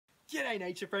G'day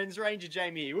nature friends, Ranger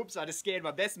Jamie here. Whoops, I just scared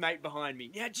my best mate behind me.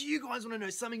 Now, do you guys want to know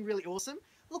something really awesome?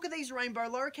 Look at these rainbow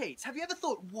lorikeets. Have you ever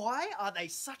thought, why are they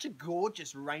such a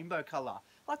gorgeous rainbow colour?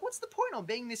 Like, what's the point on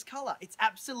being this colour? It's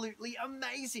absolutely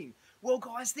amazing. Well,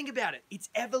 guys, think about it. It's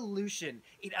evolution.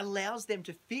 It allows them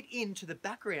to fit into the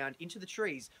background, into the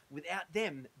trees, without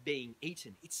them being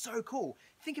eaten. It's so cool.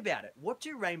 Think about it. What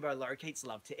do rainbow lorikeets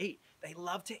love to eat? They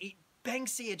love to eat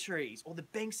Banksia trees, or the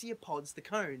Banksia pods, the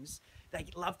cones. They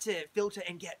love to filter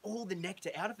and get all the nectar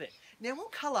out of it. Now,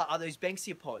 what colour are those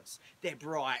Banksia pods? They're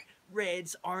bright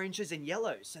reds, oranges and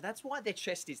yellows. So that's why their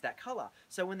chest is that colour.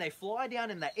 So when they fly down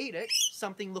and they eat it,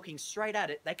 something looking straight at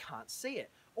it, they can't see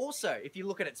it. Also, if you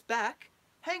look at its back,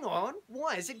 hang on,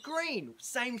 why is it green?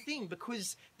 Same thing,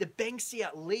 because the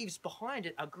Banksia leaves behind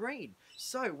it are green.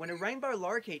 So when a rainbow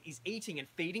lorikeet is eating and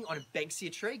feeding on a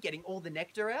Banksia tree, getting all the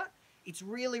nectar out, it's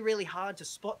really, really hard to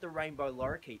spot the rainbow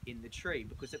lorikeet in the tree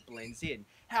because it blends in.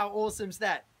 How awesome's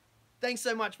that? Thanks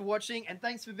so much for watching, and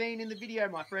thanks for being in the video,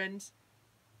 my friends.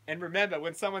 And remember,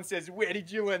 when someone says, "Where did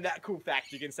you learn that cool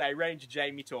fact?" you can say, "Ranger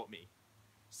Jamie taught me."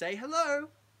 Say hello.